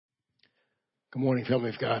Good morning,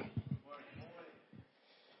 family of God.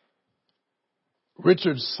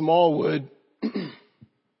 Richard Smallwood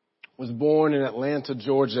was born in Atlanta,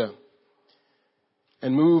 Georgia,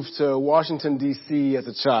 and moved to Washington, D.C. as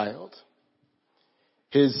a child.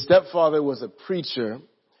 His stepfather was a preacher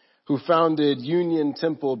who founded Union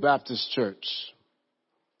Temple Baptist Church.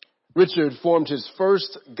 Richard formed his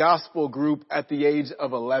first gospel group at the age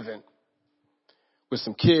of 11 with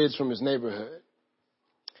some kids from his neighborhood.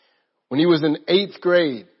 When he was in 8th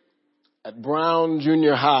grade at Brown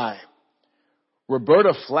Junior High,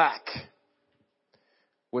 Roberta Flack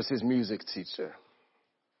was his music teacher.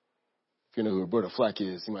 If you know who Roberta Flack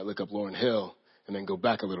is, you might look up Lauryn Hill and then go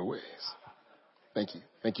back a little ways. Thank you.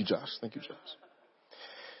 Thank you, Josh. Thank you, Josh.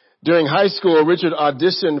 During high school, Richard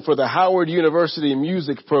auditioned for the Howard University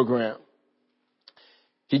music program.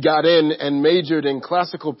 He got in and majored in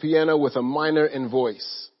classical piano with a minor in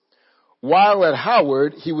voice. While at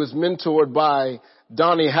Howard, he was mentored by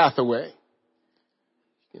Donny Hathaway.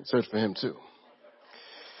 You can search for him too.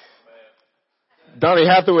 Donny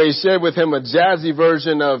Hathaway shared with him a jazzy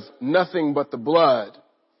version of Nothing But the Blood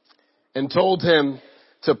and told him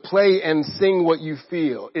to play and sing what you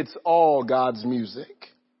feel. It's all God's music.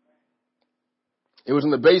 It was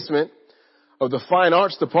in the basement of the fine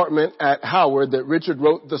arts department at Howard that Richard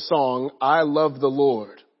wrote the song, I Love the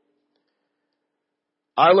Lord.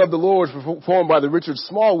 I Love the Lord was performed by the Richard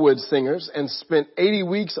Smallwood Singers and spent 80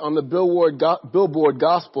 weeks on the Billboard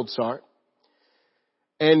Gospel chart.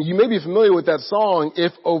 And you may be familiar with that song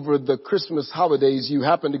if over the Christmas holidays you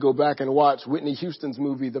happen to go back and watch Whitney Houston's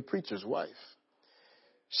movie, The Preacher's Wife.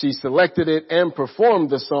 She selected it and performed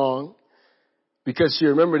the song because she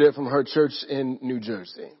remembered it from her church in New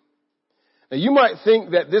Jersey. Now you might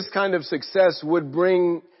think that this kind of success would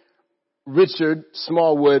bring Richard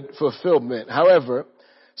Smallwood fulfillment. However,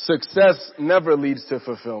 success never leads to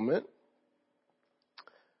fulfillment.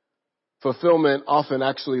 Fulfillment often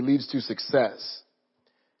actually leads to success.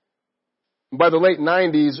 By the late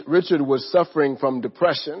 90s, Richard was suffering from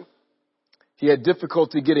depression. He had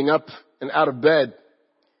difficulty getting up and out of bed.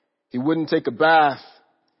 He wouldn't take a bath.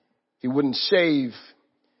 He wouldn't shave.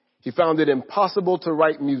 He found it impossible to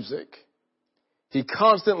write music. He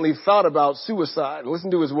constantly thought about suicide.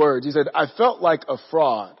 Listen to his words. He said, I felt like a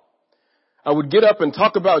fraud. I would get up and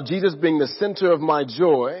talk about Jesus being the center of my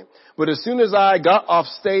joy, but as soon as I got off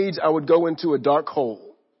stage, I would go into a dark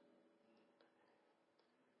hole.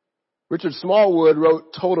 Richard Smallwood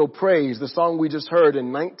wrote Total Praise, the song we just heard,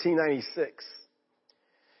 in 1996.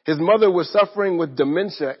 His mother was suffering with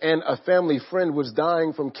dementia and a family friend was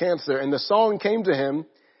dying from cancer, and the song came to him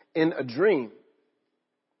in a dream.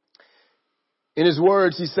 In his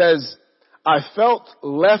words, he says, I felt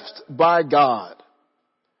left by God.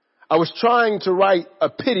 I was trying to write a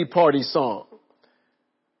pity party song,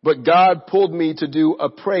 but God pulled me to do a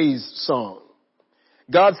praise song.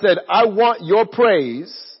 God said, I want your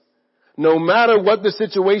praise no matter what the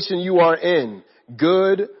situation you are in,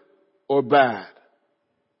 good or bad.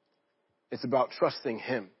 It's about trusting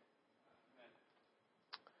Him.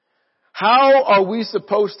 How are we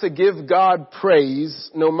supposed to give God praise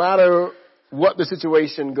no matter what the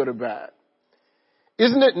situation, good or bad?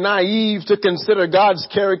 Isn't it naive to consider God's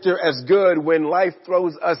character as good when life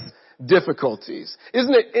throws us difficulties?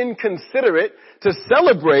 Isn't it inconsiderate to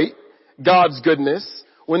celebrate God's goodness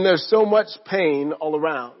when there's so much pain all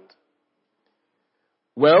around?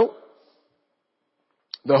 Well,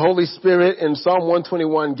 the Holy Spirit in Psalm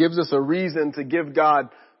 121 gives us a reason to give God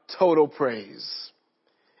total praise.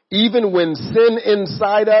 Even when sin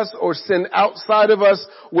inside us or sin outside of us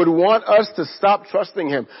would want us to stop trusting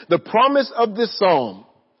Him. The promise of this psalm,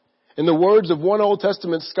 in the words of one Old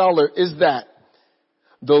Testament scholar, is that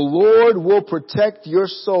the Lord will protect your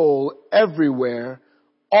soul everywhere,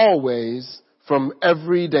 always, from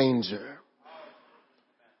every danger.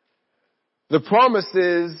 The promise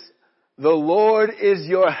is, the Lord is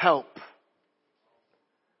your help.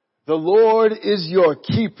 The Lord is your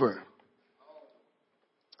keeper.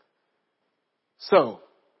 So,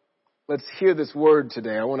 let's hear this word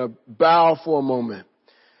today. I want to bow for a moment.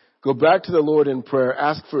 Go back to the Lord in prayer.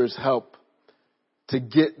 Ask for His help to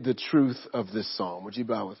get the truth of this psalm. Would you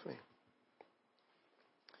bow with me?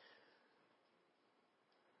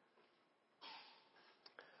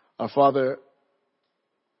 Our Father,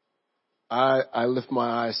 I lift my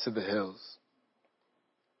eyes to the hills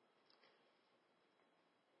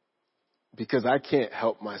because I can't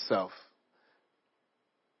help myself.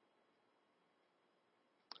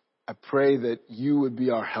 I pray that you would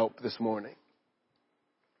be our help this morning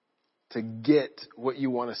to get what you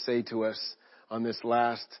want to say to us on this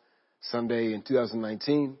last Sunday in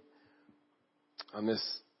 2019, on this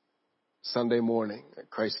Sunday morning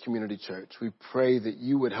at Christ Community Church. We pray that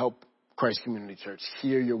you would help Christ Community Church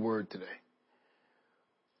hear your word today.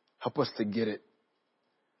 Help us to get it.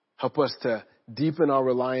 Help us to deepen our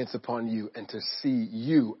reliance upon you and to see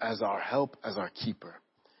you as our help, as our keeper.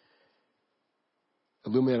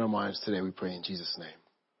 Illuminate our minds today, we pray in Jesus'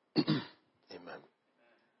 name. Amen.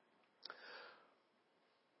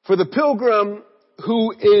 For the pilgrim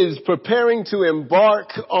who is preparing to embark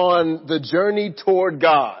on the journey toward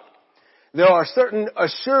God, there are certain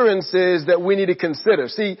assurances that we need to consider.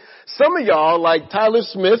 See, some of y'all, like Tyler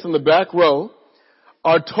Smith in the back row,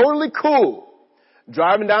 are totally cool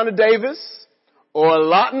driving down to Davis or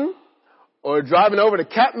Lawton or driving over to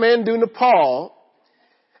Kathmandu, Nepal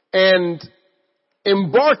and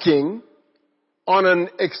embarking on an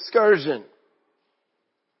excursion.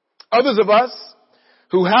 Others of us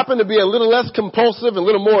who happen to be a little less compulsive and a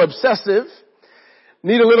little more obsessive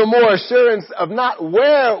need a little more assurance of not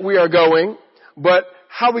where we are going, but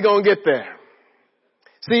how we're going to get there.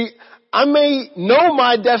 See, I may know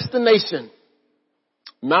my destination,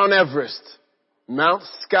 Mount Everest, Mount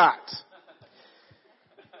Scott.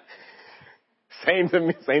 Same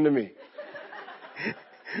to me.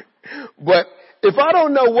 But if I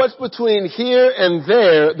don't know what's between here and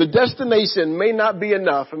there, the destination may not be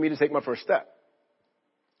enough for me to take my first step.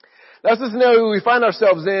 That's the scenario we find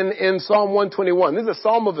ourselves in Psalm 121. This is a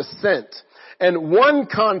psalm of ascent. And one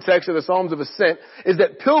context of the Psalms of Ascent is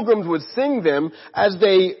that pilgrims would sing them as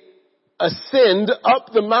they ascend up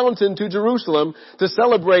the mountain to Jerusalem to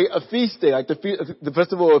celebrate a feast day, like the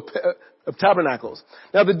Festival of Tabernacles.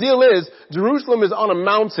 Now the deal is, Jerusalem is on a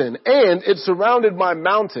mountain and it's surrounded by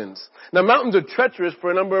mountains. Now mountains are treacherous for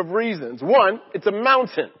a number of reasons. One, it's a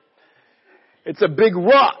mountain. It's a big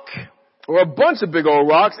rock. Or a bunch of big old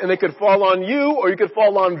rocks, and they could fall on you or you could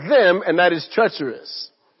fall on them, and that is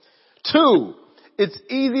treacherous. Two, it's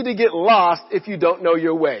easy to get lost if you don't know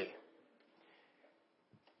your way.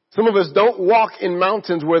 Some of us don't walk in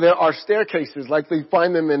mountains where there are staircases like they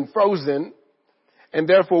find them in Frozen, and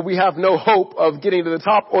therefore we have no hope of getting to the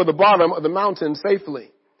top or the bottom of the mountain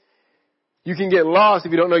safely. You can get lost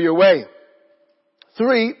if you don't know your way.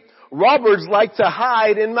 Three, robbers like to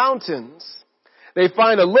hide in mountains. They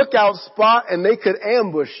find a lookout spot and they could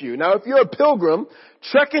ambush you. Now, if you're a pilgrim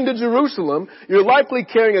trekking to Jerusalem, you're likely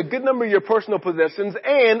carrying a good number of your personal possessions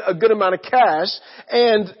and a good amount of cash,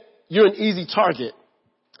 and you're an easy target.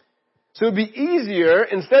 So it would be easier,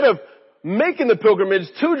 instead of making the pilgrimage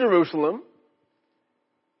to Jerusalem,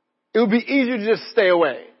 it would be easier to just stay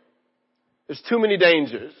away. There's too many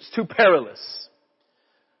dangers. It's too perilous.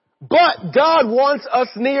 But God wants us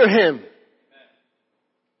near Him.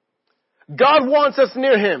 God wants us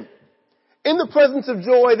near Him. In the presence of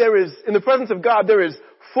God, there is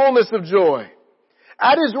fullness of joy.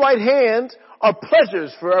 At His right hand are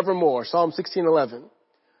pleasures forevermore. Psalm 16:11.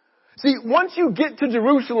 See, once you get to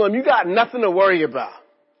Jerusalem, you got nothing to worry about.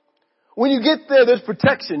 When you get there, there's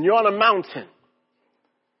protection. You're on a mountain.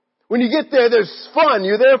 When you get there, there's fun.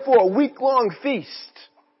 You're there for a week-long feast.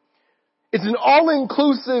 It's an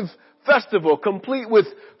all-inclusive festival, complete with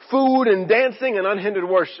food and dancing and unhindered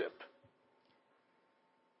worship.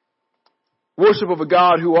 Worship of a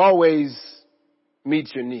God who always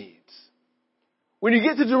meets your needs. When you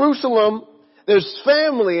get to Jerusalem, there's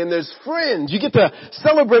family and there's friends. You get to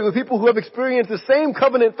celebrate with people who have experienced the same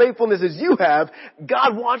covenant faithfulness as you have.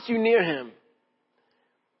 God wants you near Him.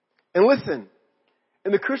 And listen,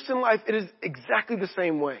 in the Christian life, it is exactly the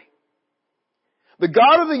same way. The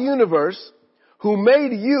God of the universe, who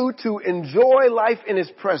made you to enjoy life in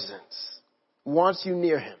His presence, wants you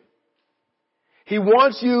near Him. He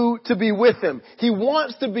wants you to be with Him. He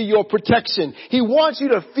wants to be your protection. He wants you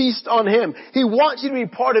to feast on Him. He wants you to be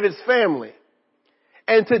part of His family.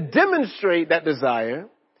 And to demonstrate that desire,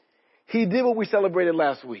 He did what we celebrated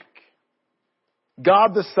last week.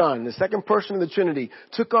 God the Son, the second person of the Trinity,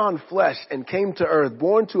 took on flesh and came to earth,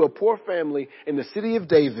 born to a poor family in the city of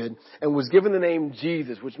David, and was given the name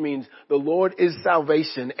Jesus, which means the Lord is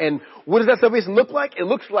salvation. And what does that salvation look like? It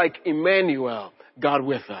looks like Emmanuel, God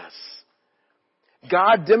with us.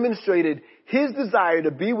 God demonstrated His desire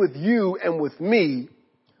to be with you and with me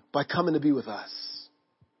by coming to be with us.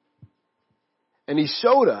 And He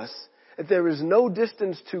showed us that there is no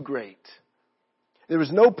distance too great. There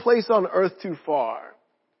is no place on earth too far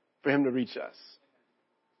for Him to reach us.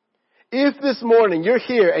 If this morning you're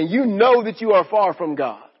here and you know that you are far from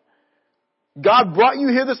God, God brought you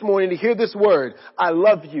here this morning to hear this word. I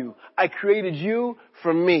love you. I created you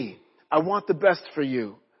for me. I want the best for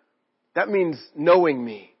you. That means knowing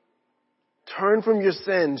me. Turn from your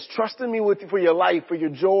sins. Trust in me for your life, for your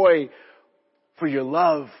joy, for your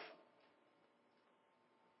love.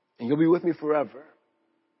 and you'll be with me forever.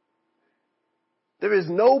 There is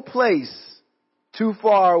no place too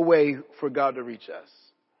far away for God to reach us.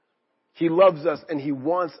 He loves us and he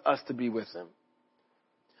wants us to be with him.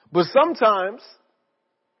 But sometimes,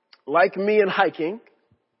 like me and hiking,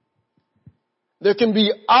 there can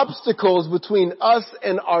be obstacles between us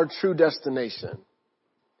and our true destination.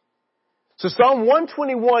 So Psalm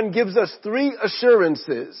 121 gives us 3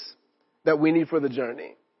 assurances that we need for the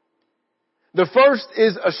journey. The first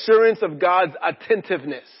is assurance of God's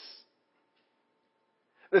attentiveness.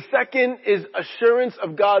 The second is assurance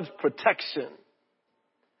of God's protection.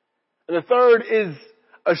 And the third is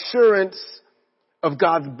assurance of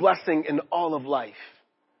God's blessing in all of life.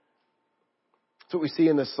 That's what we see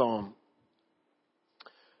in this psalm.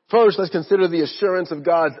 First, let's consider the assurance of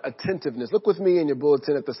God's attentiveness. Look with me in your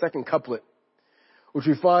bulletin at the second couplet, which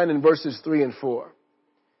we find in verses 3 and 4.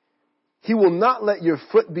 He will not let your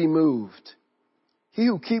foot be moved. He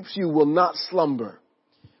who keeps you will not slumber.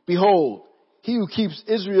 Behold, he who keeps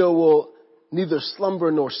Israel will neither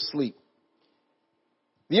slumber nor sleep.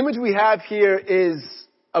 The image we have here is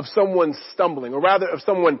of someone stumbling, or rather of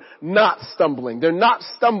someone not stumbling. They're not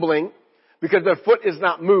stumbling because their foot is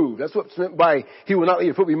not moved. That's what's meant by he will not let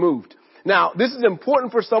your foot be moved. Now, this is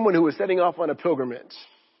important for someone who is setting off on a pilgrimage.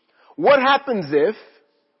 What happens if,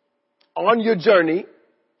 on your journey,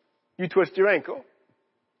 you twist your ankle?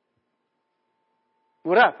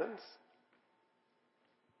 What happens?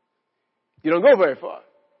 You don't go very far.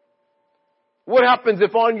 What happens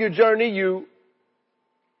if on your journey you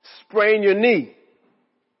sprain your knee?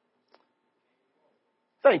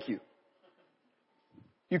 Thank you.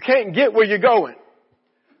 You can't get where you're going.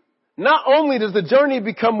 Not only does the journey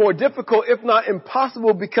become more difficult, if not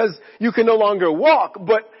impossible, because you can no longer walk,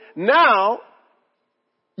 but now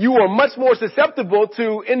you are much more susceptible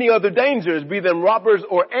to any other dangers, be them robbers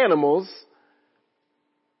or animals,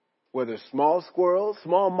 whether small squirrels,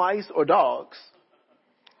 small mice, or dogs,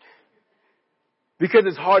 because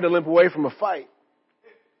it's hard to limp away from a fight.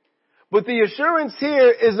 But the assurance here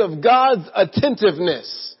is of God's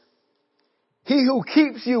attentiveness. He who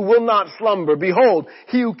keeps you will not slumber. Behold,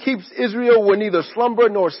 he who keeps Israel will neither slumber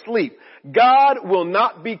nor sleep. God will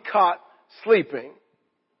not be caught sleeping.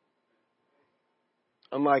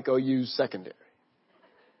 Unlike OU secondary.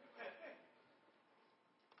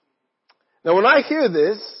 Now when I hear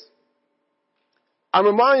this, I'm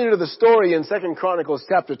reminded of the story in 2 Chronicles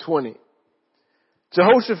chapter 20.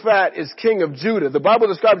 Jehoshaphat is king of Judah. The Bible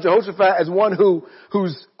describes Jehoshaphat as one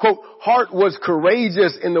whose, quote, heart was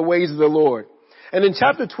courageous in the ways of the Lord. And in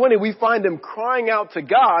chapter 20, we find him crying out to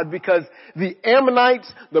God because the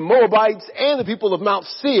Ammonites, the Moabites, and the people of Mount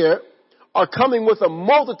Seir are coming with a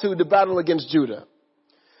multitude to battle against Judah.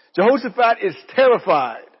 Jehoshaphat is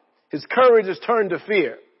terrified. His courage is turned to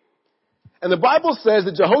fear. And the Bible says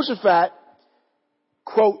that Jehoshaphat,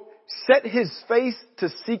 quote, set his face to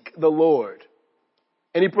seek the Lord.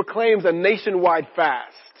 And he proclaims a nationwide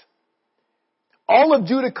fast. All of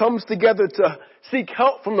Judah comes together to seek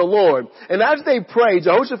help from the Lord. And as they pray,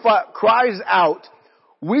 Jehoshaphat cries out,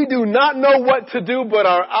 "We do not know what to do, but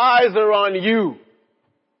our eyes are on you."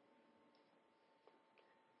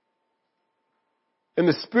 And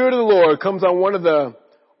the Spirit of the Lord comes on one of the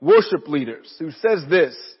worship leaders who says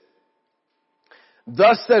this,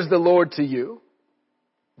 "Thus says the Lord to you,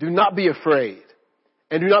 do not be afraid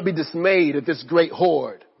and do not be dismayed at this great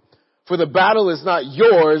horde, for the battle is not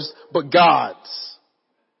yours, but God's.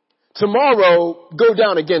 Tomorrow, go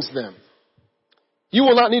down against them. You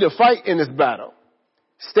will not need to fight in this battle.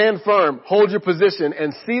 Stand firm, hold your position,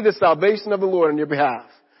 and see the salvation of the Lord on your behalf.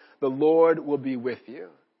 The Lord will be with you."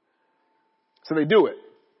 So they do it.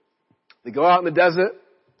 They go out in the desert,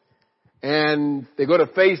 and they go to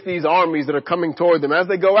face these armies that are coming toward them. As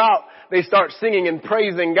they go out, they start singing and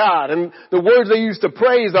praising God. And the words they use to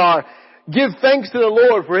praise are, "Give thanks to the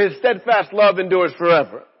Lord, for his steadfast love endures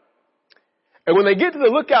forever." And when they get to the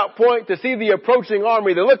lookout point to see the approaching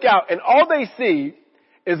army, they look out and all they see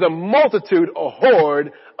is a multitude, a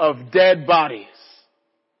horde of dead bodies.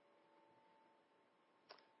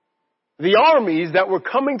 The armies that were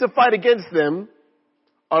coming to fight against them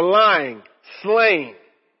are lying, slain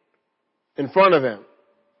in front of them.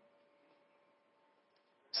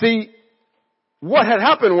 See, what had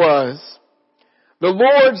happened was the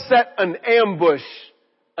Lord set an ambush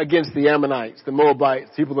against the Ammonites, the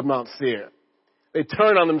Moabites, people of Mount Seir. They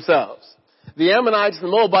turned on themselves. The Ammonites and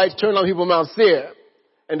the Moabites turned on people of Mount Seir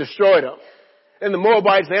and destroyed them. And the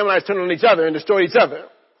Moabites and the Ammonites turned on each other and destroyed each other.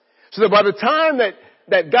 So that by the time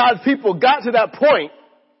that God's people got to that point,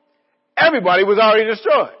 everybody was already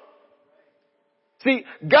destroyed. See,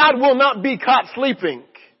 God will not be caught sleeping.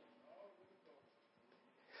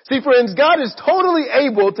 See, friends, God is totally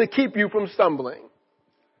able to keep you from stumbling.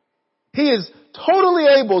 He is totally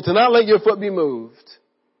able to not let your foot be moved.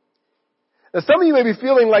 Now, some of you may be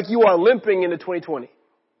feeling like you are limping into 2020.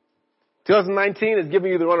 2019 is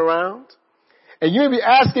giving you the runaround. And you may be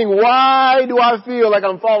asking, why do I feel like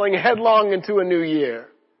I'm falling headlong into a new year?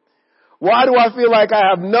 Why do I feel like I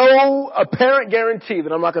have no apparent guarantee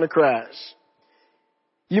that I'm not going to crash?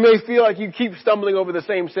 You may feel like you keep stumbling over the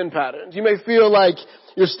same sin patterns. You may feel like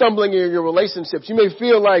you're stumbling in your relationships. You may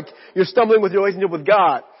feel like you're stumbling with your relationship with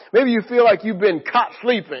God. Maybe you feel like you've been caught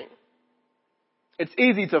sleeping. It's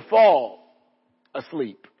easy to fall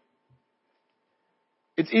asleep.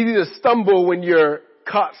 It's easy to stumble when you're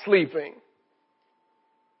caught sleeping.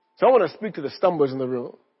 So I want to speak to the stumblers in the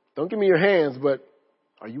room. Don't give me your hands, but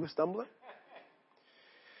are you a stumbler?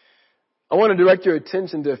 I want to direct your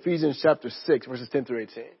attention to Ephesians chapter 6, verses 10 through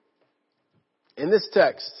 18. In this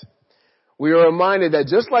text, we are reminded that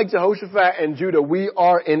just like Jehoshaphat and Judah, we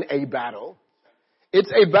are in a battle.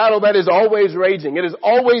 It's a battle that is always raging. It is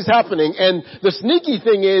always happening. And the sneaky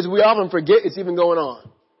thing is we often forget it's even going on.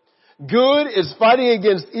 Good is fighting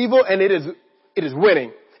against evil, and it is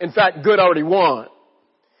winning. In fact, good already won.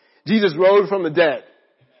 Jesus rose from the dead.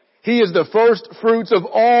 He is the first fruits of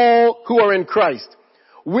all who are in Christ.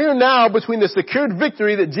 We're now between the secured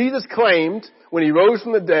victory that Jesus claimed when he rose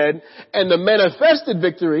from the dead and the manifested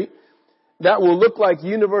victory that will look like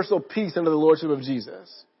universal peace under the lordship of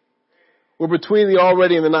Jesus. We're between the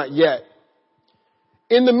already and the not yet.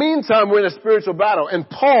 In the meantime, we're in a spiritual battle. And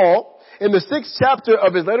Paul, in the 6th chapter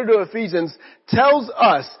of his letter to Ephesians, tells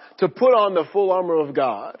us to put on the full armor of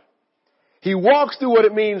God. He walks through what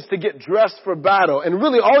it means to get dressed for battle. And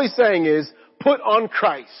really all he's saying is, put on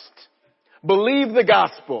Christ. Believe the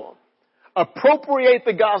gospel. Appropriate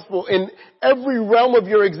the gospel in every realm of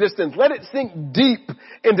your existence. Let it sink deep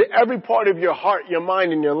into every part of your heart, your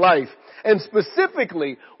mind, and your life. And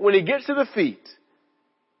specifically, when he gets to the feet,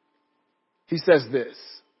 he says this.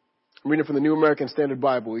 I'm reading from the New American Standard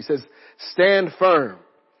Bible. He says, stand firm,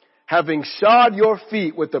 having shod your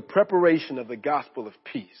feet with the preparation of the gospel of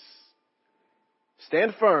peace.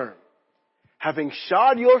 Stand firm, having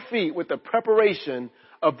shod your feet with the preparation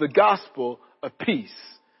of the gospel of peace.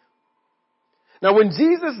 Now, when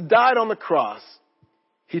Jesus died on the cross,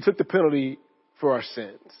 he took the penalty for our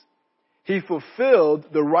sins. He fulfilled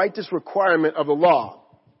the righteous requirement of the law.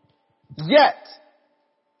 Yet,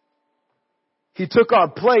 he took our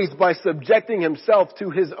place by subjecting himself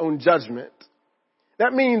to his own judgment.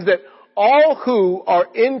 That means that all who are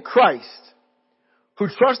in Christ, who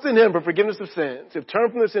trust in him for forgiveness of sins, have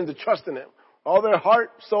turned from their sins to trust in him, all their heart,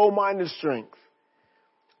 soul, mind, and strength,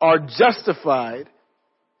 are justified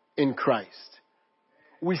in Christ.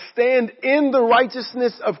 We stand in the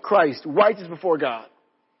righteousness of Christ, righteous before God.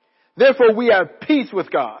 Therefore, we have peace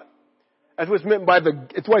with God. That's what's meant by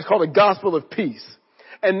it's why it's called the gospel of peace.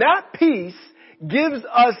 And that peace gives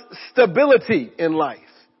us stability in life.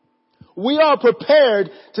 We are prepared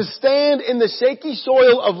to stand in the shaky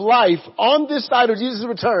soil of life on this side of Jesus'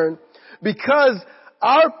 return because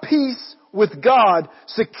our peace with God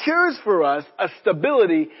secures for us a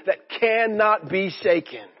stability that cannot be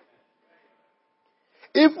shaken.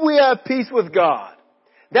 If we have peace with God,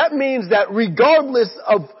 that means that regardless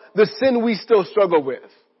of the sin we still struggle with,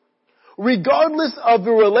 regardless of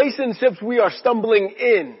the relationships we are stumbling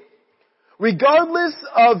in, regardless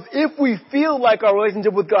of if we feel like our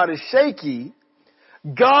relationship with God is shaky,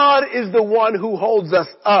 God is the one who holds us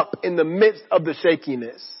up in the midst of the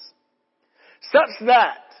shakiness. Such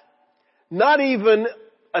that not even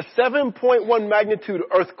a 7.1 magnitude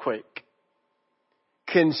earthquake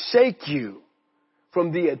can shake you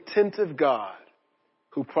from the attentive God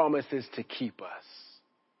who promises to keep us.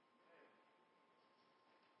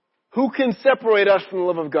 Who can separate us from the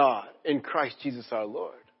love of God in Christ Jesus our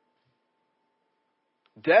Lord?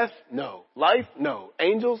 Death? No. Life? No.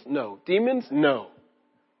 Angels? No. Demons? No.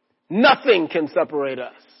 Nothing can separate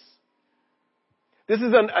us. This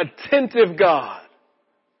is an attentive God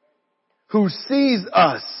who sees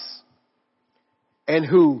us and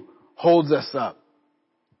who holds us up.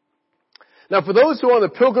 Now, for those who are on the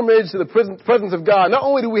pilgrimage to the presence of God, not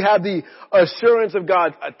only do we have the assurance of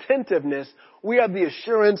God's attentiveness, we have the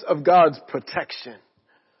assurance of God's protection.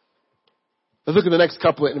 Let's look at the next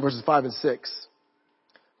couplet in verses 5 and 6.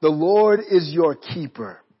 The Lord is your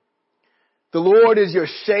keeper. The Lord is your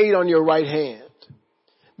shade on your right hand.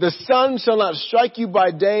 The sun shall not strike you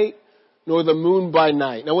by day, nor the moon by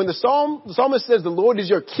night. Now, when the psalmist says the Lord is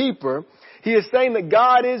your keeper, he is saying that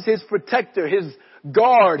God is his protector, his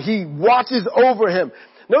guard. He watches over him.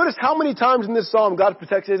 Notice how many times in this psalm God's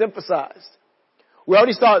protection is emphasized. We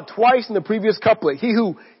already saw it twice in the previous couplet. He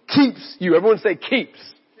who keeps you, everyone say keeps.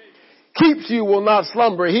 Keeps you will not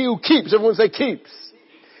slumber. He who keeps, everyone say keeps.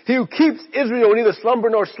 He who keeps Israel will neither slumber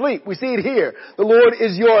nor sleep. We see it here. The Lord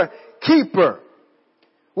is your keeper.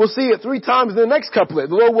 We'll see it 3 times in the next couplet.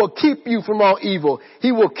 The Lord will keep you from all evil.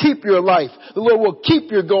 He will keep your life. The Lord will keep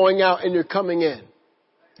your going out and your coming in.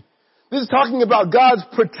 This is talking about God's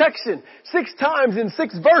protection. 6 times in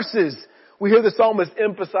 6 verses, we hear the psalmist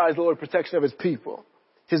emphasize the Lord's protection of his people,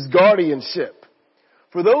 his guardianship.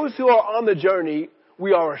 For those who are on the journey,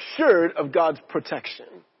 we are assured of God's protection.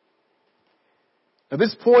 Now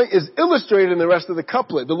this point is illustrated in the rest of the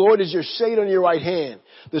couplet. The Lord is your shade on your right hand.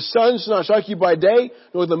 The sun shall not strike you by day,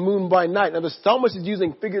 nor the moon by night. Now the psalmist is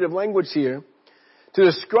using figurative language here to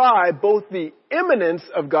describe both the imminence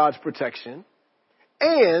of God's protection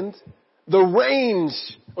and the range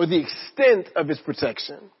or the extent of his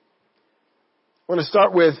protection. I want to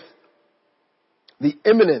start with the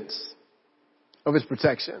imminence of his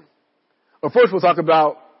protection. Well, first we'll talk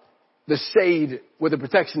about the shade where the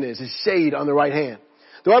protection is, his shade on the right hand.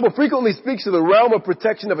 The Bible frequently speaks of the realm of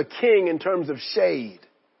protection of a king in terms of shade.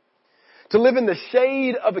 To live in the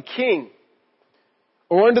shade of a king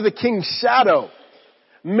or under the king's shadow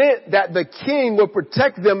meant that the king would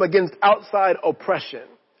protect them against outside oppression.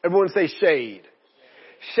 Everyone say shade.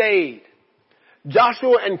 Shade.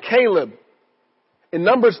 Joshua and Caleb in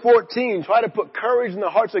Numbers 14 try to put courage in the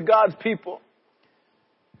hearts of God's people.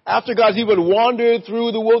 After God's people had wandered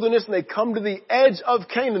through the wilderness and they come to the edge of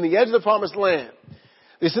Canaan, the edge of the promised land,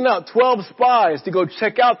 they send out 12 spies to go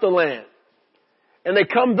check out the land. And they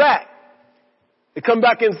come back. They come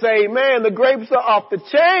back and say, man, the grapes are off the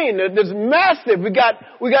chain. They're massive.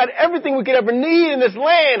 We got everything we could ever need in this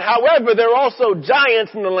land. However, there are also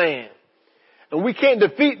giants in the land. And we can't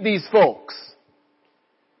defeat these folks.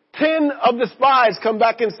 10 of the spies come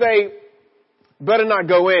back and say, better not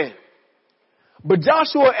go in. But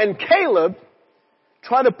Joshua and Caleb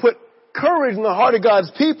try to put courage in the heart of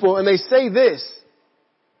God's people, and they say this.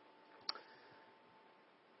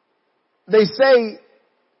 They say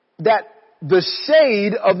that the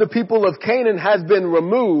shade of the people of Canaan has been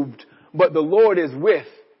removed, but the Lord is with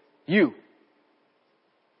you.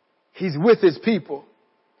 He's with his people.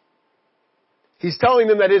 He's telling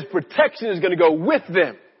them that his protection is going to go with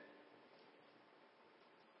them.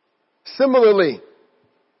 Similarly,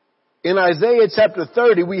 in Isaiah chapter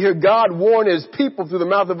 30, we hear God warn his people through the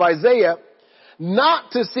mouth of Isaiah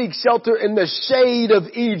not to seek shelter in the shade of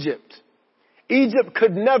Egypt. Egypt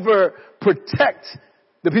could never protect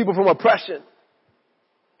the people from oppression.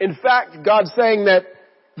 In fact, God's saying that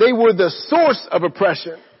they were the source of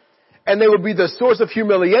oppression and they would be the source of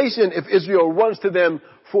humiliation if Israel runs to them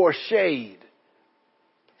for shade.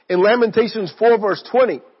 In Lamentations 4 verse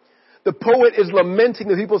 20, the poet is lamenting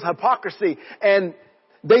the people's hypocrisy, and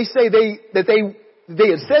they say they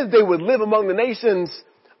had said they would live among the nations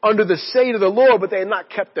under the shade of the Lord, but they had not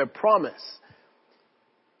kept their promise.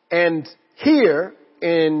 And here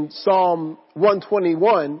in Psalm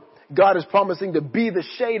 121, God is promising to be the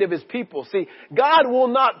shade of his people. See, God will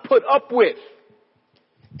not put up with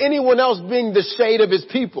anyone else being the shade of his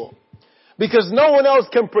people, because no one else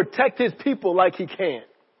can protect his people like he can.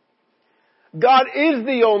 God is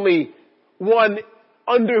the only one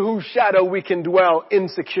under whose shadow we can dwell in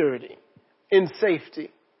security, in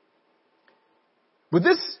safety. But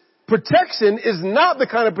this protection is not the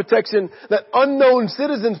kind of protection that unknown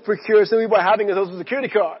citizens procure simply by having a social security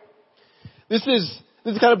card. This is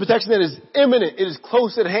the kind of protection that is imminent. It is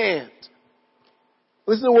close at hand.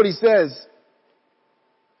 Listen to what he says.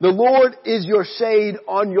 The Lord is your shade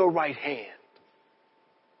on your right hand.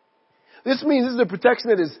 This means this is a protection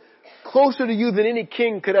that is closer to you than any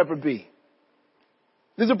king could ever be.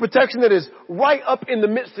 This is a protection that is right up in the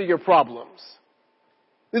midst of your problems.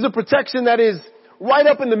 This is a protection that is right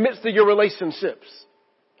up in the midst of your relationships.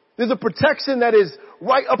 This is a protection that is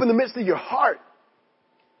right up in the midst of your heart.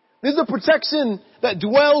 This is a protection that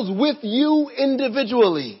dwells with you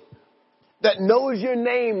individually, that knows your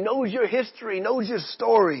name, knows your history, knows your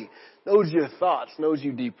story, knows your thoughts, knows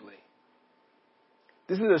you deeply.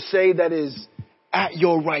 This is a shade that is at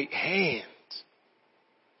your right hand.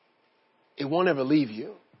 It won't ever leave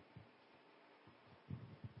you.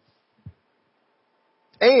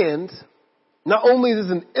 And not only is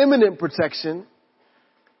this an imminent protection,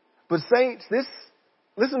 but saints,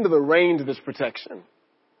 listen to the range of this protection.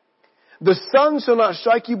 The sun shall not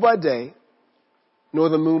strike you by day, nor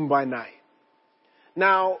the moon by night.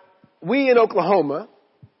 Now, we in Oklahoma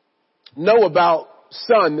know about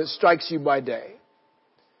sun that strikes you by day.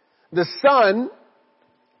 The sun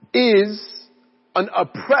is an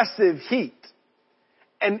oppressive heat.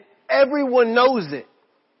 And Everyone knows it.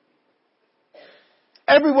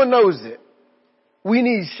 Everyone knows it. We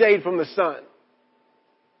need shade from the sun.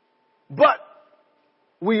 But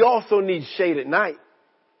we also need shade at night.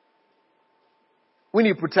 We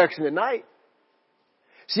need protection at night.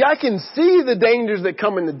 See, I can see the dangers that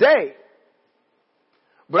come in the day,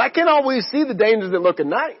 but I can't always see the dangers that lurk at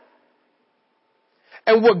night.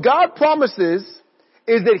 And what God promises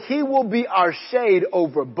is that He will be our shade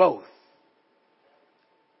over both.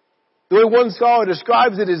 The way one scholar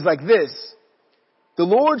describes it is like this. The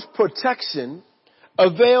Lord's protection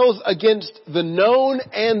avails against the known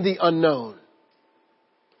and the unknown,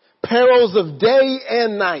 perils of day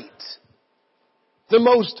and night, the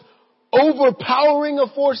most overpowering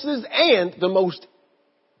of forces and the most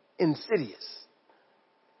insidious.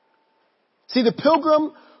 See, the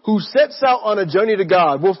pilgrim who sets out on a journey to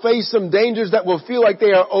God will face some dangers that will feel like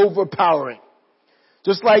they are overpowering.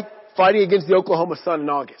 Just like fighting against the Oklahoma sun in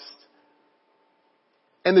August.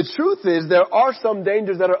 And the truth is there are some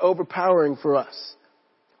dangers that are overpowering for us.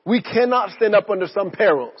 We cannot stand up under some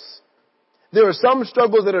perils. There are some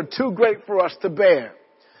struggles that are too great for us to bear.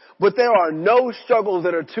 But there are no struggles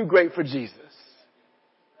that are too great for Jesus.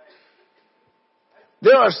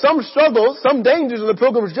 There are some struggles, some dangers in the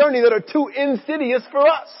pilgrim's journey that are too insidious for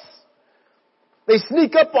us. They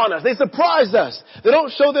sneak up on us. They surprise us. They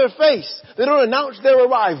don't show their face. They don't announce their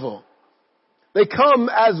arrival. They come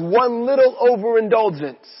as one little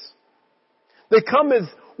overindulgence. They come as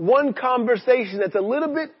one conversation that's a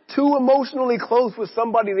little bit too emotionally close with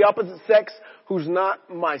somebody of the opposite sex who's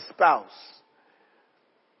not my spouse.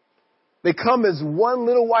 They come as one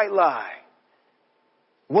little white lie,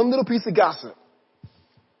 one little piece of gossip.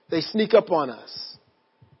 They sneak up on us.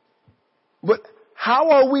 But how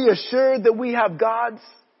are we assured that we have God's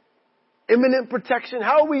imminent protection?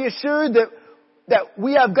 How are we assured that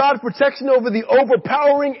we have God's protection over the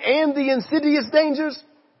overpowering and the insidious dangers?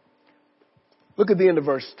 Look at the end of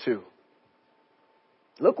verse 2.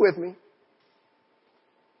 Look with me.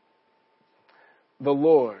 The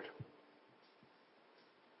Lord,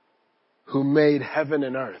 who made heaven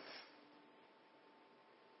and earth.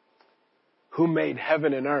 Who made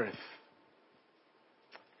heaven and earth.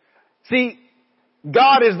 See,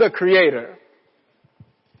 God is the creator.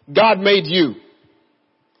 God made you.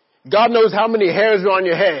 God knows how many hairs are on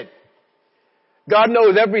your head. God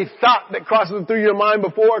knows every thought that crosses through your mind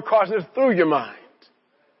before it crosses through your mind.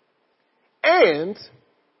 And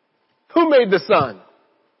who made the sun?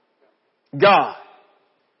 God.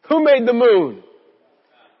 Who made the moon?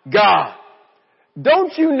 God.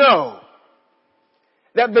 Don't you know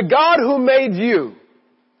that the God who made you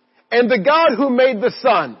and the God who made the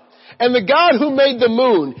sun and the God who made the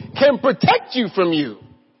moon can protect you from you,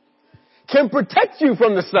 can protect you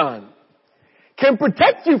from the sun, can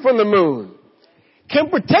protect you from the moon, can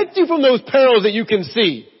protect you from those perils that you can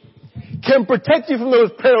see, can protect you from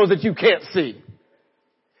those perils that you can't see.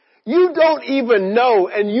 You don't even know,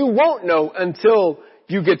 and you won't know until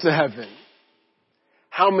you get to heaven,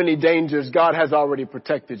 how many dangers God has already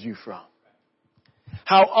protected you from.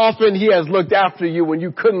 How often He has looked after you when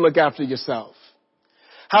you couldn't look after yourself.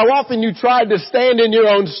 How often you tried to stand in your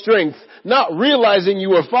own strength, not realizing you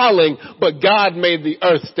were falling, but God made the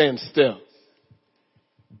earth stand still.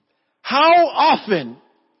 How often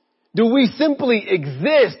do we simply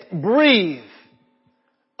exist, breathe,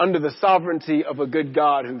 under the sovereignty of a good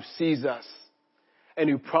God who sees us and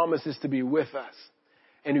who promises to be with us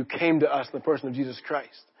and who came to us in the person of Jesus Christ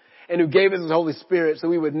and who gave us His Holy Spirit so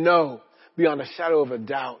we would know beyond a shadow of a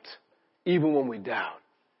doubt, even when we doubt,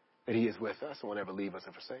 that He is with us and will never leave us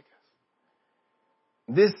or forsake us.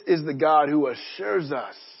 This is the God who assures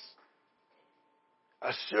us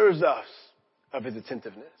of His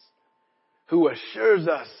attentiveness, who assures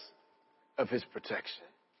us of His protection,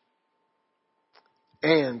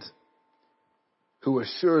 and who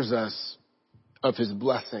assures us of His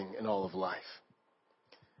blessing in all of life.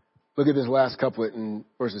 Look at this last couplet in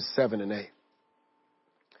verses 7 and 8.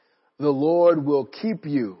 The Lord will keep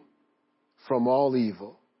you from all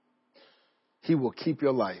evil. He will keep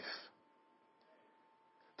your life.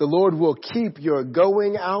 The Lord will keep your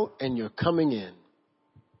going out and your coming in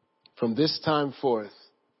from this time forth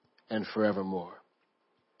and forevermore.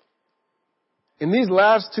 In these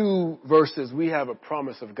last two verses, we have a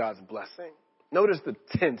promise of God's blessing. Notice the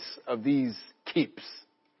tense of these keeps.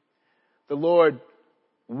 The Lord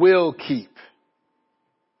will keep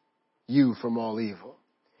you from all evil.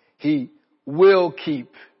 He will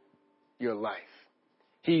keep your life.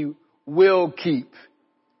 He will keep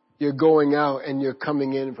your going out and your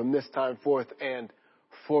coming in from this time forth and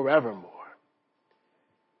forevermore.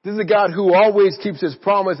 This is a God who always keeps His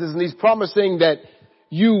promises, and He's promising that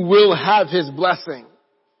you will have his blessing.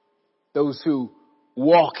 Those who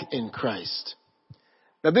walk in Christ.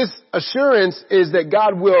 Now this assurance is that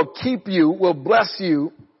God will keep you, will bless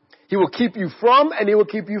you. He will keep you from and he will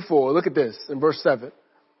keep you for. Look at this in verse 7.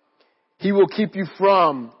 He will keep you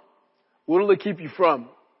from. What will he keep you from?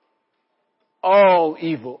 All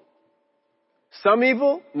evil. Some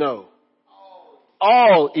evil? No.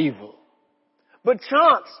 All evil. But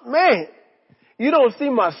Chance, man, you don't see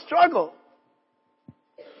my struggle.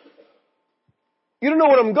 You don't know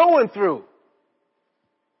what I'm going through.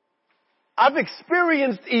 I've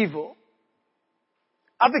experienced evil.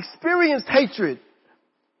 I've experienced hatred.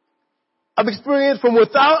 I've experienced from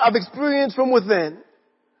without. I've experienced from within.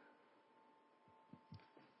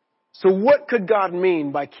 So what could God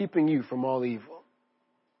mean by keeping you from all evil?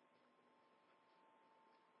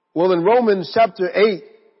 Well, in Romans chapter 8,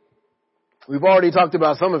 we've already talked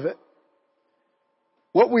about some of it.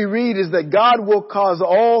 What we read is that God will cause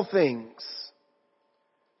all things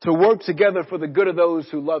to work together for the good of those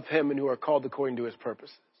who love him and who are called according to his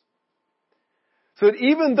purposes. So that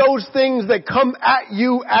even those things that come at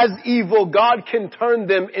you as evil, God can turn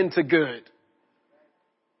them into good.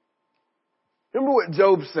 Remember what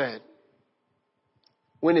Job said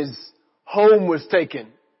when his home was taken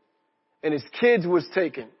and his kids was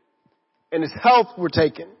taken and his health were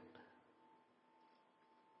taken.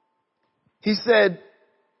 He said,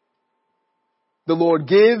 the Lord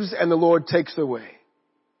gives and the Lord takes away.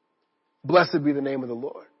 Blessed be the name of the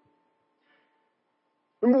Lord.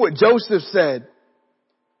 Remember what Joseph said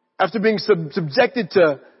after being subjected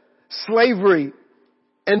to slavery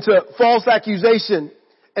and to false accusation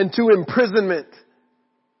and to imprisonment.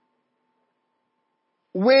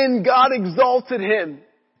 When God exalted him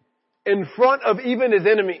in front of even his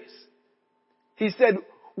enemies, he said,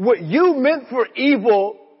 what you meant for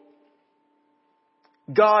evil,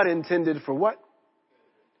 God intended for what?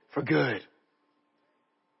 For good.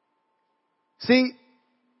 See,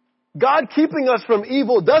 God keeping us from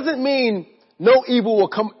evil doesn't mean no evil will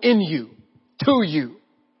come in you, to you.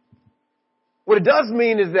 What it does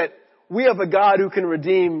mean is that we have a God who can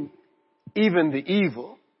redeem even the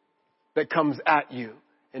evil that comes at you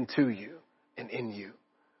and to you and in you.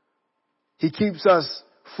 He keeps us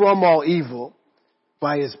from all evil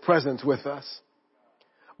by his presence with us.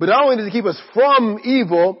 But not only does he keep us from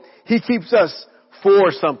evil, he keeps us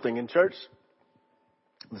for something. In church,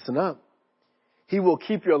 listen up. He will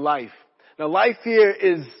keep your life. Now life here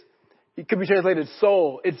is, it could be translated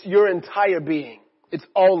soul. It's your entire being. It's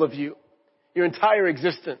all of you. Your entire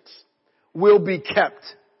existence will be kept.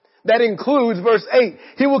 That includes verse 8.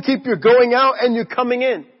 He will keep your going out and your coming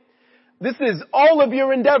in. This is all of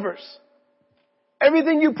your endeavors.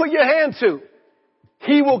 Everything you put your hand to,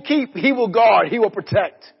 he will keep, he will guard, he will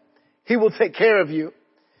protect. He will take care of you.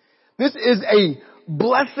 This is a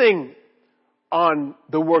blessing on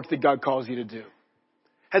the work that God calls you to do.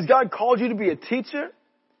 Has God called you to be a teacher?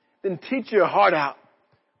 Then teach your heart out.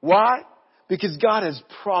 Why? Because God has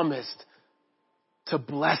promised to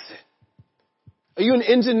bless it. Are you an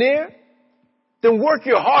engineer? Then work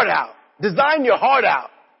your heart out. Design your heart out.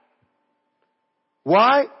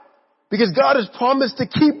 Why? Because God has promised to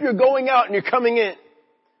keep your going out and your coming in.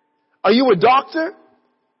 Are you a doctor?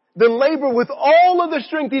 Then labor with all of the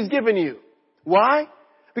strength he's given you. Why?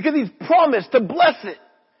 Because he's promised to bless it,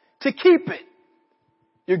 to keep it.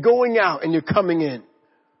 You're going out and you're coming in.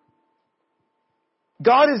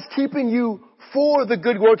 God is keeping you for the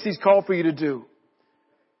good works he's called for you to do.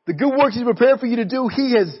 The good works he's prepared for you to do,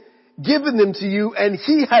 he has given them to you and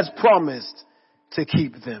he has promised to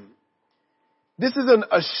keep them. This is an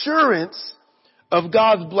assurance of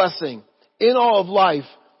God's blessing in all of life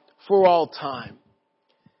for all time.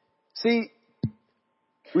 See,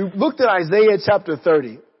 we looked at Isaiah chapter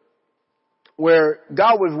 30, where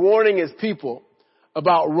God was warning his people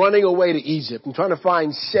about running away to Egypt and trying to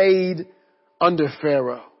find shade under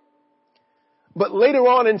Pharaoh. But later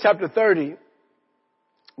on in chapter 30,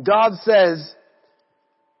 God says,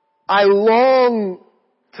 I long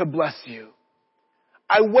to bless you.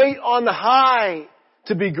 I wait on high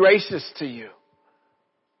to be gracious to you.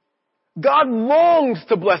 God longs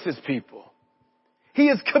to bless his people. He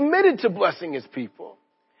is committed to blessing his people.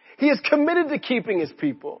 He is committed to keeping his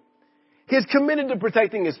people. He is committed to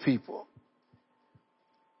protecting his people.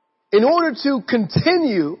 In order to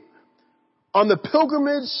continue on the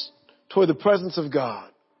pilgrimage toward the presence of God,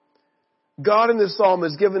 God in this psalm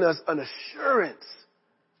has given us an assurance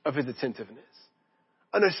of his attentiveness,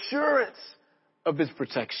 an assurance of his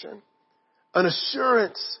protection, an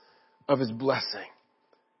assurance of his blessing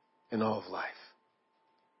in all of life.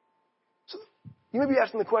 So you may be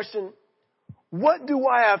asking the question, what do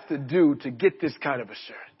I have to do to get this kind of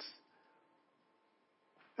assurance?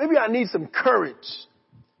 Maybe I need some courage,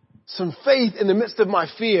 some faith in the midst of my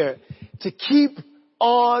fear to keep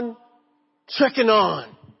on trekking on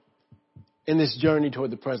in this journey toward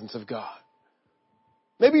the presence of God.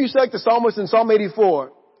 Maybe you say like the psalmist in Psalm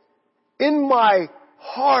 84, in my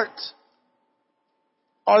heart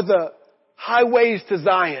are the highways to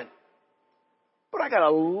Zion, but I got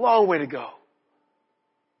a long way to go.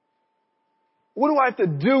 What do I have to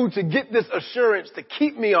do to get this assurance to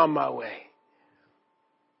keep me on my way?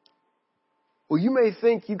 Well, you may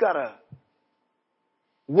think you got to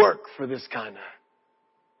work for this kind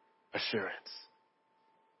of assurance.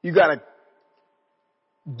 You got to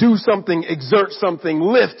do something, exert something,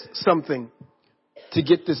 lift something to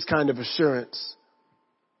get this kind of assurance.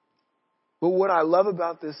 But what I love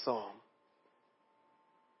about this psalm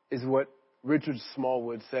is what Richard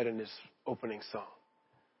Smallwood said in his opening song,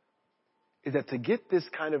 is that to get this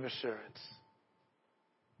kind of assurance,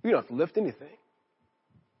 you don't have to lift anything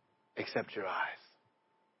except your eyes.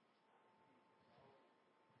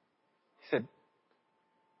 He said,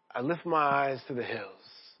 I lift my eyes to the hills.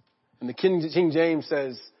 And the King James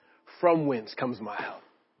says, from whence comes my help?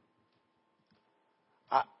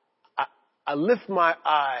 I lift my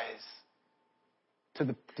eyes to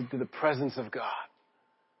the presence of God.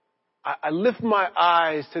 I lift my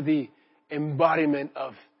eyes to the embodiment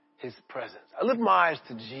of His presence. I lift my eyes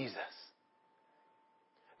to Jesus.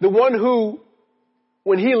 The one who,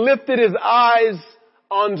 when He lifted His eyes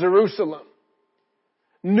on Jerusalem,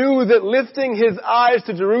 knew that lifting His eyes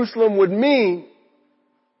to Jerusalem would mean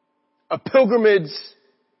a pilgrimage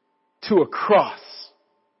to a cross.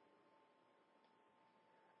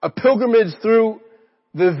 A pilgrimage through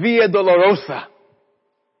the Via Dolorosa,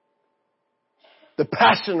 the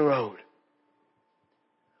Passion Road.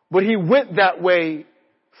 But He went that way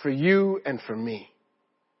for you and for me.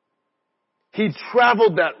 He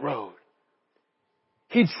traveled that road.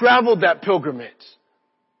 He traveled that pilgrimage.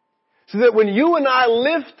 So that when you and I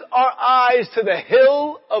lift our eyes to the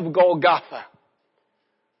hill of Golgotha,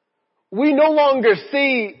 we no longer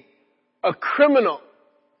see a criminal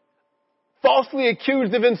falsely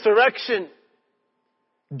accused of insurrection,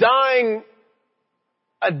 dying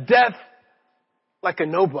a death like a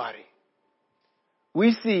nobody.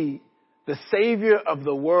 We see the Savior of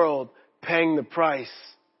the world paying the price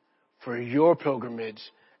for your pilgrimage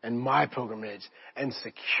and my pilgrimage and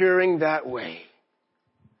securing that way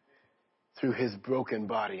through His broken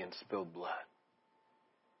body and spilled blood.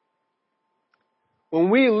 When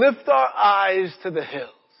we lift our eyes to the hills,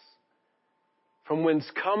 from whence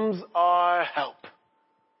comes our help,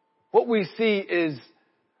 what we see is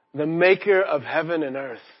the Maker of heaven and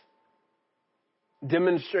earth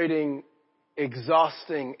demonstrating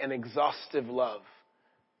exhausting and exhaustive love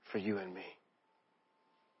for you and me.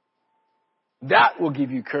 That will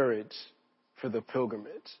give you courage for the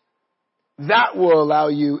pilgrimage. That will allow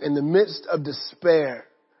you, in the midst of despair,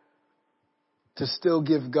 to still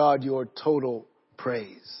give God your total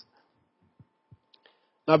praise.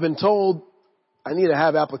 I've been told I need to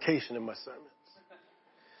have application in my sermons.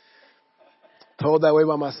 Told that way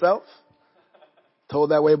by myself. Told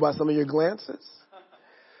that way by some of your glances.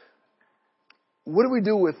 What do we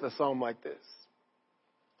do with a psalm like this?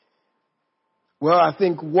 Well, I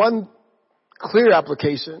think one clear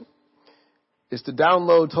application is to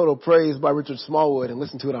download Total Praise by Richard Smallwood and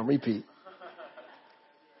listen to it on repeat.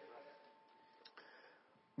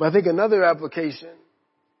 But I think another application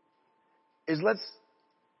is let's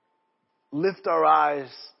lift our eyes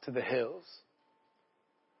to the hills.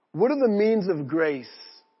 What are the means of grace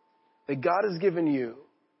that God has given you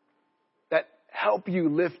that help you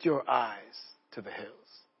lift your eyes to the hills?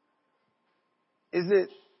 Is it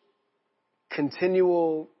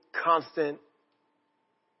continual, constant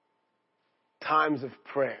times of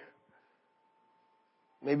prayer?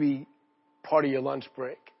 Maybe part of your lunch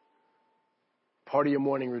break, part of your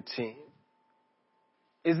morning routine.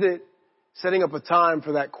 Is it setting up a time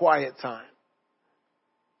for that quiet time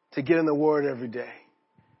to get in the Word every day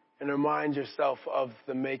and remind yourself of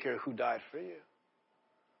the Maker who died for you?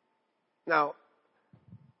 Now,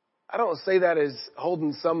 I don't say that as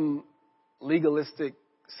holding some legalistic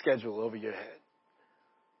schedule over your head.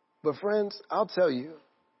 But friends, I'll tell you,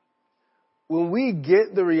 when we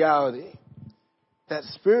get the reality that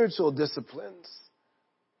spiritual disciplines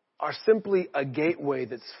are simply a gateway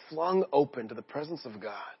that's flung open to the presence of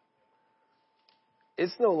God,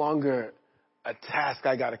 it's no longer a task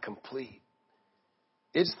I got to complete.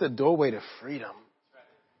 It's the doorway to freedom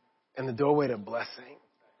and the doorway to blessing.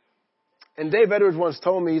 And Dave Edwards once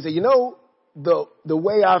told me, he said, you know, the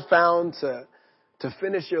way I found to to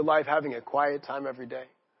finish your life having a quiet time every day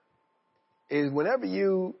is whenever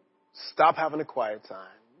you stop having a quiet time,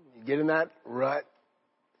 you get in that rut,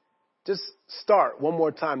 just start one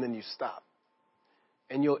more time, then you stop.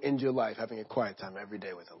 And you'll end your life having a quiet time every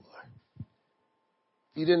day with the Lord.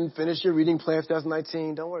 If you didn't finish your reading plan for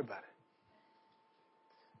 2019, don't worry about it.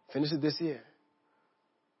 Finish it this year.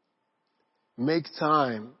 Make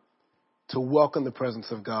time to welcome the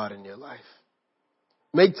presence of God in your life.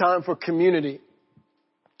 Make time for community.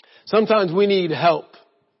 Sometimes we need help.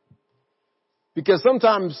 Because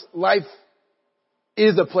sometimes life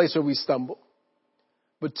is a place where we stumble.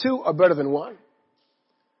 But two are better than one.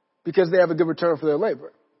 Because they have a good return for their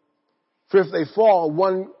labor. For if they fall,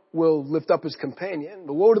 one will lift up his companion.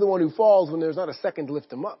 But woe to the one who falls when there's not a second to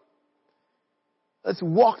lift him up. Let's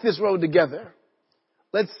walk this road together.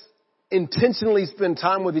 Let's intentionally spend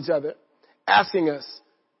time with each other, asking us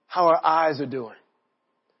how our eyes are doing,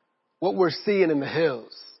 what we're seeing in the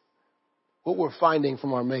hills, what we're finding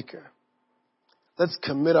from our Maker. Let's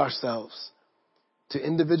commit ourselves to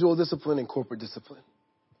individual discipline and corporate discipline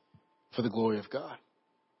for the glory of God.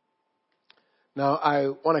 Now, I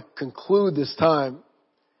want to conclude this time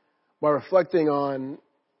by reflecting on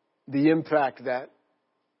the impact that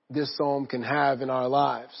this psalm can have in our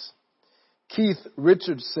lives. Keith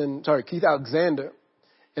Alexander,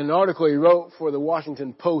 in an article he wrote for the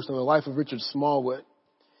Washington Post on the life of Richard Smallwood,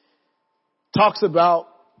 talks about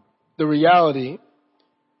the reality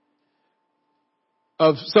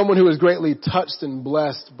of someone who was greatly touched and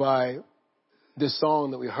blessed by this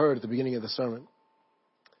song that we heard at the beginning of the sermon.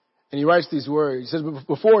 And he writes these words. He says,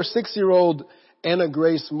 before 6-year-old Anna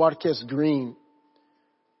Grace Marquez Green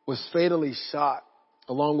was fatally shot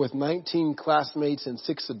along with 19 classmates and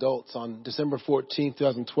 6 adults on December 14,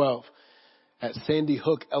 2012 at Sandy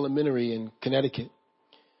Hook Elementary in Connecticut.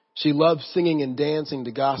 She loved singing and dancing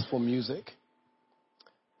to gospel music.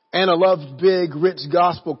 Anna loved big, rich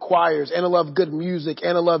gospel choirs. Anna loved good music.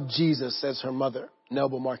 Anna loved Jesus, says her mother,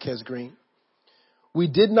 Nelba Marquez Green. We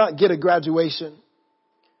did not get a graduation.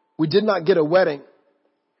 We did not get a wedding.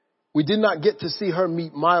 We did not get to see her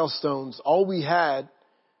meet milestones. All we had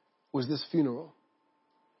was this funeral.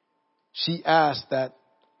 She asked that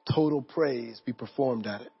total praise be performed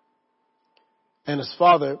at it. Anna's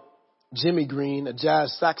father, Jimmy Green, a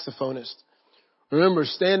jazz saxophonist,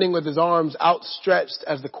 remembers standing with his arms outstretched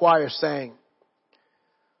as the choir sang.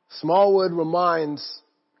 Smallwood reminds,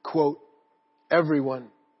 quote, everyone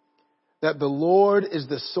that the Lord is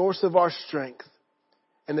the source of our strength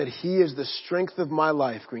and that he is the strength of my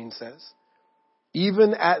life, Green says.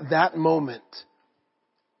 Even at that moment,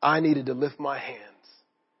 I needed to lift my hands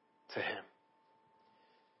to him.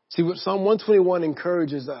 See, what Psalm 121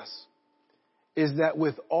 encourages us is that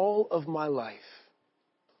with all of my life,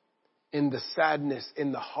 in the sadness,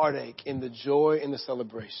 in the heartache, in the joy, in the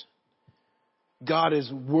celebration, God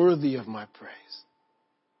is worthy of my praise.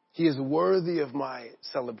 He is worthy of my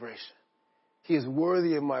celebration. He is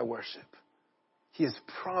worthy of my worship. He has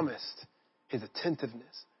promised his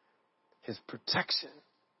attentiveness, his protection,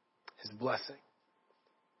 his blessing.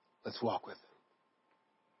 Let's walk with him.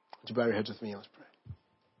 Would you bow your heads with me and let's pray.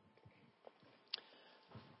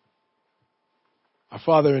 Our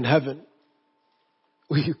Father in heaven,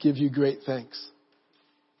 we give you great thanks.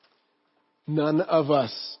 None of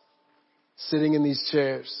us sitting in these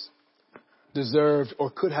chairs deserved or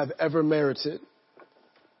could have ever merited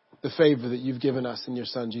the favor that you've given us in your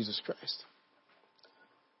Son, Jesus Christ.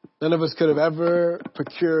 None of us could have ever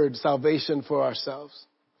procured salvation for ourselves.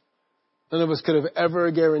 None of us could have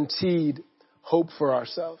ever guaranteed hope for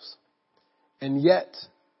ourselves. And yet,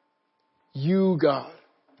 you, God,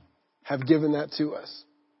 have given that to us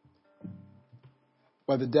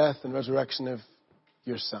by the death and resurrection of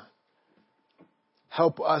your Son.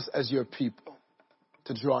 Help us as your people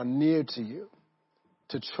to draw near to you,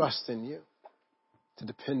 to trust in you, to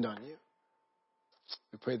depend on you.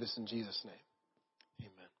 We pray this in Jesus' name.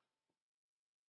 Amen.